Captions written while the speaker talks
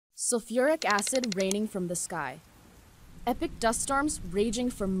sulfuric acid raining from the sky, epic dust storms raging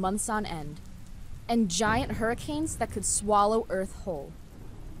for months on end, and giant hurricanes that could swallow Earth whole.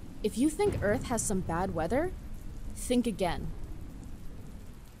 If you think Earth has some bad weather, think again.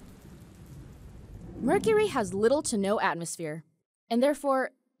 Mercury has little to no atmosphere, and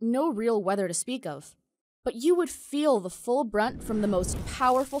therefore no real weather to speak of. But you would feel the full brunt from the most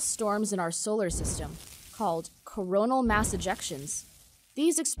powerful storms in our solar system, called coronal mass ejections.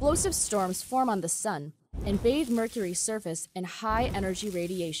 These explosive storms form on the sun and bathe Mercury's surface in high-energy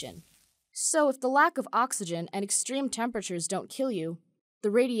radiation. So if the lack of oxygen and extreme temperatures don't kill you, the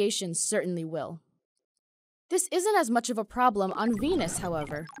radiation certainly will. This isn't as much of a problem on Venus,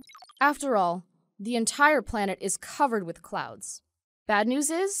 however. After all, the entire planet is covered with clouds. Bad news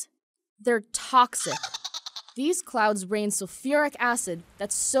is, they're toxic. These clouds rain sulfuric acid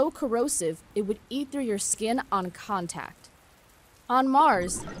that's so corrosive it would eat through your skin on contact. On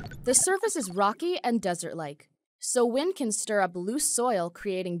Mars, the surface is rocky and desert-like, so wind can stir up loose soil,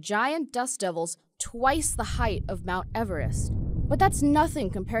 creating giant dust devils twice the height of Mount Everest. But that's nothing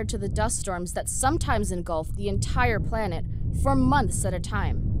compared to the dust storms that sometimes engulf the entire planet for months at a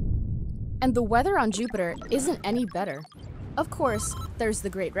time. And the weather on Jupiter isn't any better. Of course, there's the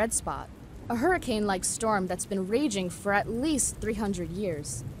Great Red Spot, a hurricane-like storm that's been raging for at least 300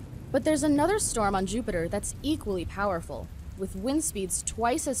 years. But there's another storm on Jupiter that's equally powerful, with wind speeds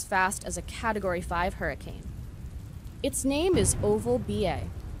twice as fast as a Category 5 hurricane. Its name is Ba,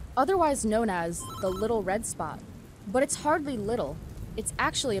 otherwise known as the Little Red Spot. But it's hardly little. It's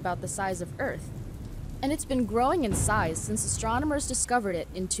actually about the size of Earth. And it's been growing in size since astronomers discovered it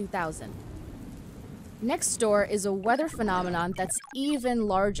in 2000. Next door is a weather phenomenon that's even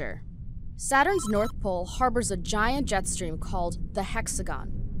larger. Saturn's North Pole harbors a giant jet stream called the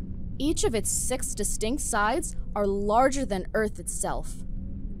hexagon. Each of its 6 distinct sides are larger than Earth itself.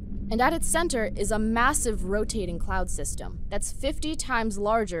 And at its center is a massive rotating cloud system that's 50 times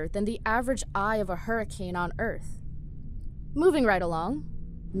larger than the average eye of a hurricane on Earth. Moving right along,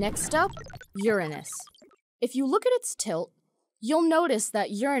 next up, Uranus. If you look at its tilt, you'll notice that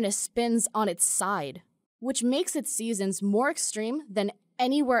Uranus spins on its side, which makes its seasons more extreme than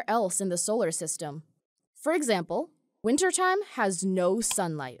anywhere else in the solar system. For example, wintertime has no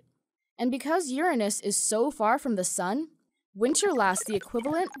sunlight. And because Uranus is so far from the sun, winter lasts the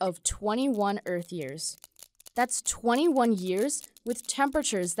equivalent of 21 Earth years. That's 21 years with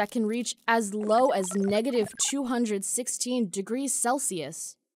temperatures that can reach as low as -216 degrees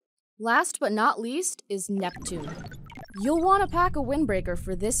Celsius. Last but not least is Neptune. You'll want to pack a windbreaker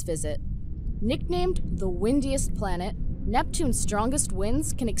for this visit. Nicknamed the windiest planet, Neptune's strongest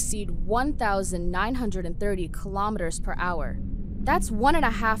winds can exceed 1,930 kilometers per hour. That's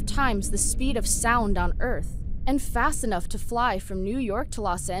 1.5 times the speed of sound on Earth, and fast enough to fly from New York to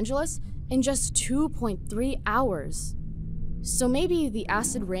Los Angeles in just 2.3 hours. So maybe the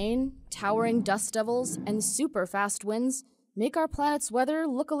acid rain, towering dust devils, and super fast winds make our planet's weather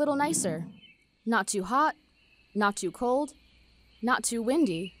look a little nicer. Not too hot, not too cold, not too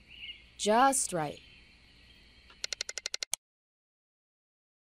windy, just right.